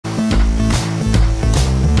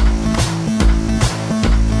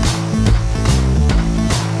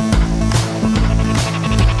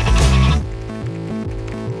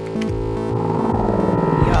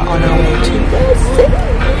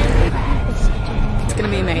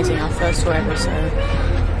be amazing. Our first tour ever, so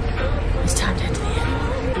it's time to head to the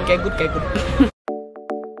end. Okay, good, okay, good.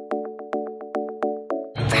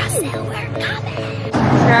 Brazil, we're coming.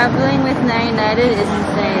 Traveling with Now United is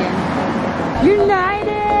insane.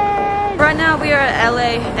 United! Right now we are at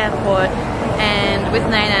LA airport, and with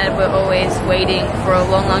Now United we're always waiting for a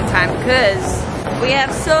long, long time because we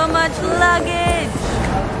have so much luggage.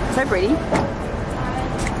 So pretty.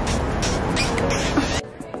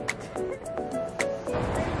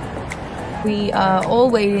 We are all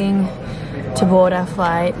waiting to board our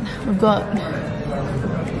flight.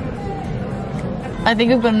 I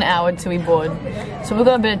think we've got an hour till we board, so we've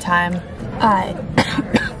got a bit of time. I'm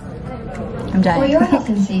dying. For your health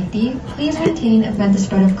and safety, please maintain and prevent the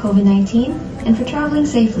spread of COVID-19 and for traveling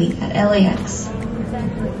safely at LAX.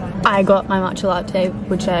 I got my matcha latte,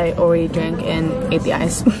 which I already drank and ate the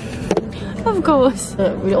ice. Of course.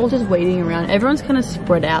 We're all just waiting around. Everyone's kind of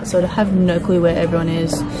spread out, so I have no clue where everyone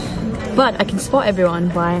is. But I can spot everyone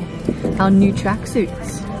by our new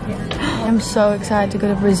tracksuits. I'm so excited to go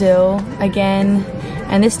to Brazil again.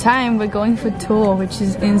 And this time we're going for tour, which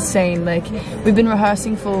is insane. Like, we've been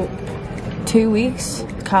rehearsing for 2 weeks.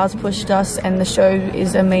 Carl's pushed us and the show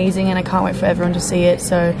is amazing and I can't wait for everyone to see it.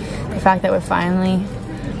 So the fact that we're finally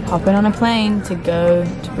hopping on a plane to go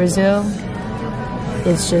to Brazil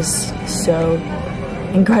is just so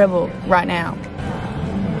incredible right now.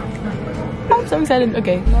 I'm so excited.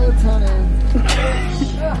 Okay. Melatonin.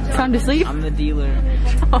 Time to sleep? I'm the dealer.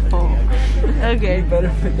 Oh, okay. You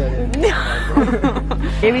better put that in.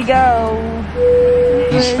 Here we go.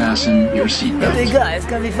 Please fasten your seatbelt. Hey guys,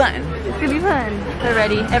 it's gonna be fun. It's gonna be fun. We're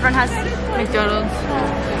ready. Everyone has McDonald's.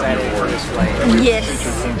 Yes.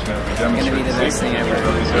 It's gonna be the best thing ever.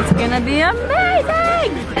 It's gonna be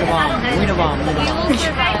amazing. We the bomb.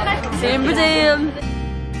 See you in Brazil.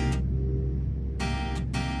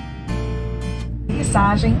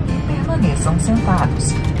 Mensagem, permaneçam sentados.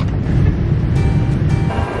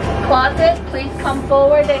 Closet, please come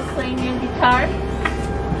forward and clean your guitar.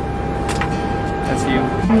 That's you.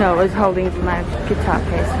 No, I was holding my guitar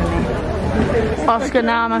case for me. Oscar,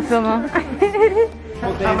 now I'm a filmer.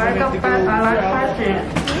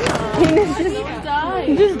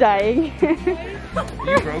 He's just dying.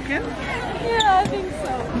 You broken? Yeah, I think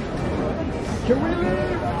so.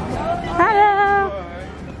 Hello.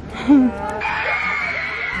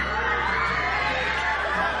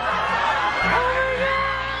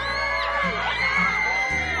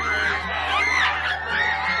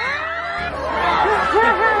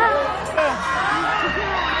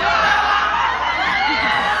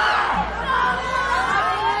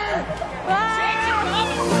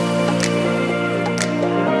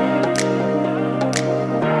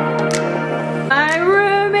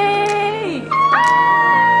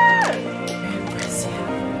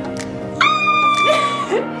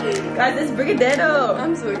 Guys, it's Brigadeiro.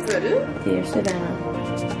 I'm so excited. Dear Savannah.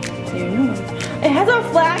 Dear no. It has our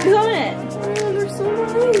flags on it. Oh, they're so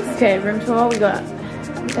nice. Okay, room tour. We got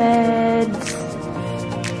beds.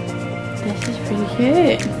 This is pretty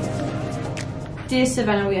cute. Dear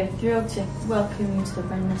Savannah, we are thrilled to welcome you to the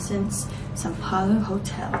Renaissance São Paulo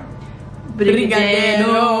Hotel. Brigadeiro.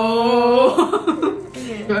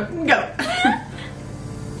 Go.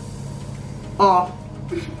 Oh.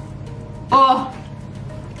 Oh.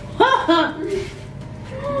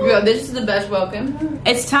 Yo, this is the best welcome.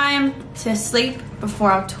 It's time to sleep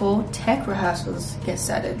before our tour tech rehearsals get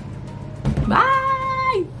started.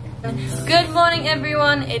 Bye! Good morning,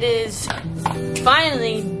 everyone. It is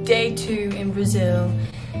finally day 2 in Brazil,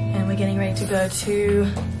 and we're getting ready to go to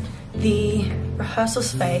the rehearsal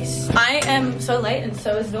space. I am so late, and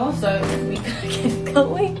so is Noor, so we gotta get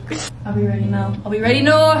going. I'll be ready now. I'll be ready,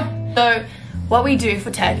 Noor! So, what we do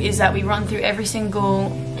for tech is that we run through every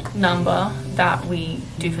single number that we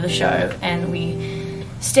do for the show, and we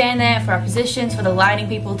stand there for our positions, for the lighting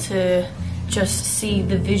people to just see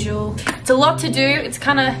the visual. It's a lot to do. It's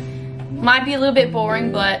kind of, might be a little bit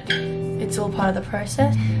boring, but it's all part of the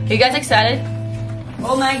process. Are you guys excited?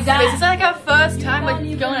 Oh my god. This is like our first time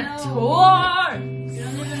we're going on a tour. You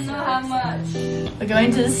don't even know how much. We're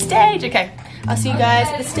going to the stage. Okay, I'll see you guys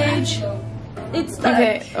at the stage. It's stuck.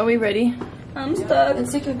 Okay, are we ready? I'm stuck.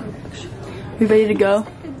 It's like a we ready to go?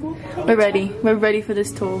 We're ready. We're ready for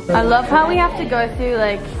this tour. I love how we have to go through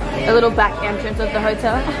like a little back entrance of the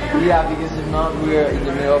hotel. Yeah, because if not, we're in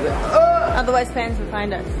the middle of it. Otherwise fans will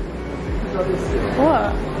find us.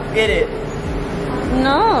 What? Get it.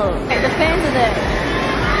 No. The fans are there.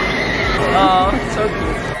 Oh, so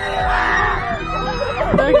cute.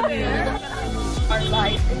 Our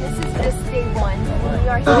life, and this is just day 1. We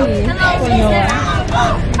are here.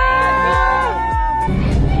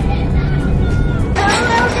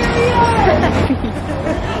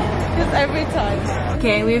 Every time.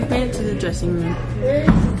 Okay, we've made it to the dressing room.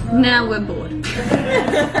 Now we're bored.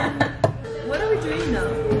 What are we doing now?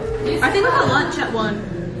 I think we got lunch at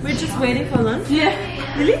 1. We're just waiting for lunch? Yeah.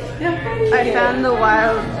 Really? Yeah. I found the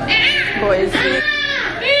wild boys.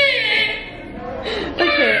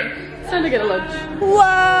 Okay, it's time to get a lunch.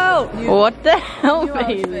 Whoa! What the hell,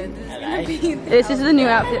 baby? This is the new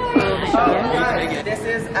outfit for the show. This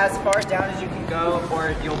is as far down as you can go,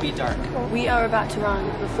 or you'll be dark. We are about to run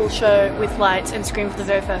the full show with lights and scream for the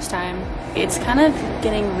very first time. It's kind of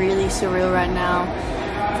getting really surreal right now.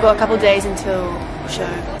 We've got a couple days until the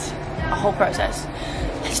show. It's a whole process.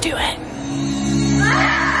 Let's do it.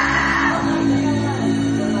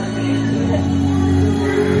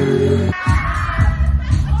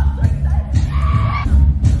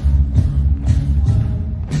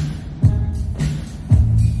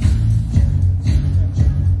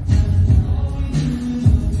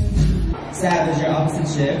 Sav, is your opposite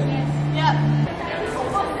shift? Yep.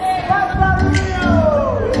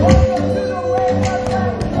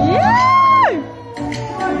 Yeah!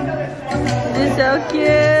 It's so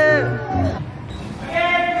cute.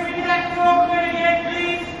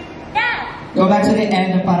 Go back to the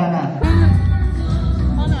end of Paraná.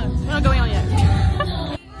 Oh no, we're not going on yet.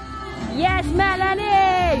 Yes, Melanie!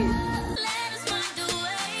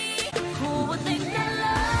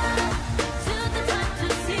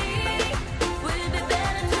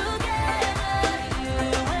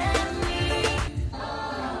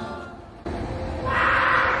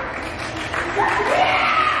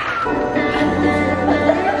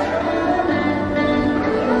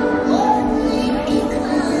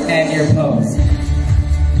 And your pose.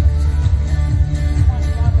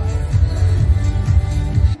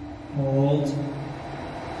 Hold.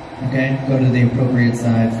 Okay, go to the appropriate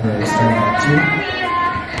side for starting at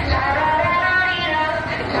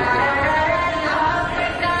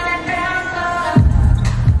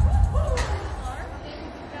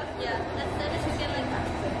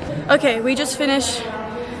 2. Okay, we just finished.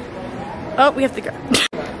 Oh, we have to go.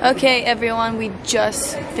 Okay, everyone, we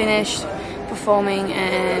just finished performing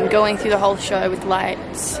and going through the whole show with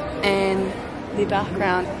lights and the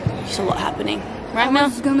background. There's a lot happening right now. I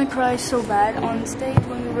was gonna cry so bad on stage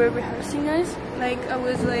when we were rehearsing, guys. Like, I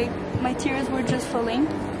was like, my tears were just falling.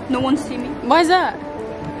 No one see me. Why is that?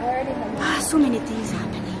 So many things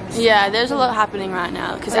happening. Yeah, there's a lot happening right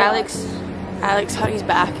now because Alex hurt his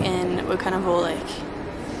back and we're kind of all like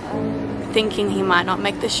thinking he might not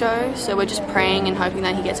make the show, so we're just praying and hoping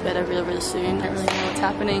that he gets better really, really soon. I don't really know what's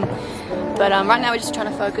happening, but right now we're just trying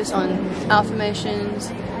to focus on our formations,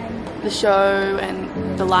 the show,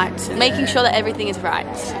 and the lights, and making sure that everything is right.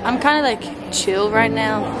 I'm kind of like chill right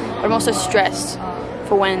now, but I'm also stressed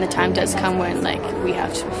for when the time does come when like we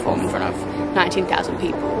have to perform in front of 19,000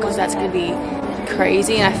 people, because that's going to be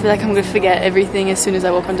crazy, and I feel like I'm going to forget everything as soon as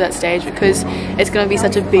I walk onto that stage because it's going to be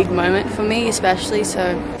such a big moment for me especially,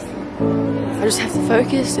 so I just have to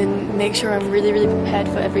focus and make sure I'm really, really prepared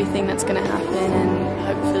for everything that's going to happen, and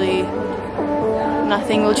hopefully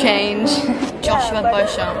nothing will change. Joshua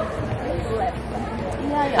Beauchamp.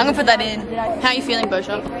 I'm going to put that in. How are you feeling,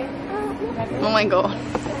 Beauchamp? Oh my god.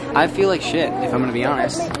 I feel like shit, if I'm gonna be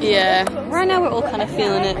honest. Yeah, right now we're all kind of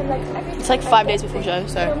feeling it. It's like 5 days before show,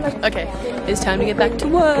 so okay, it's time to get back to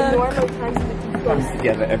work.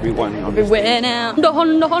 Together, everyone. Everywhere now.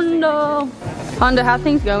 Honda. Honda, how are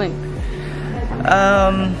things going?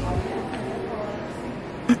 I'm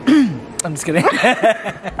just kidding.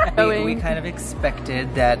 we kind of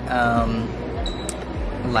expected that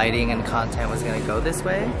lighting and content was gonna go this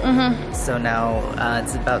way. So now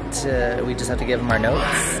it's about to, we just have to give them our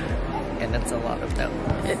notes, and it's a lot of notes.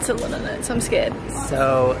 It's a lot of notes, I'm scared.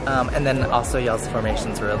 So, and then also y'all's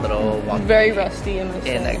formations were a little wonky. Very rusty in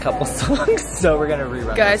a couple songs, so we're gonna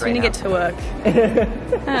rerun guys, those right we need to get to work.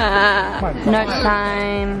 Note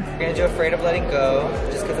time. We're gonna do Afraid of Letting Go,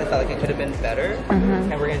 just because I felt like it could have been better.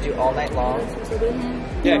 And we're gonna do All Night Long.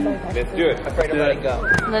 Yeah, let's do it. Afraid of Letting Go.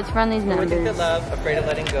 Let's run these numbers. With the Love, Afraid of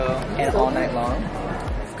Letting Go, and All Night Long.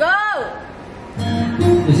 Let's go!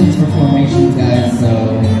 This is for formations, guys,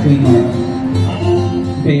 so clean mark.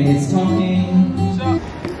 Bailey's talking.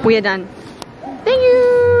 We are done. Thank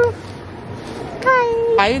you!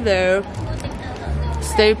 Bye! Hi there.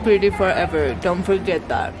 Stay pretty forever. Don't forget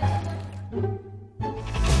that.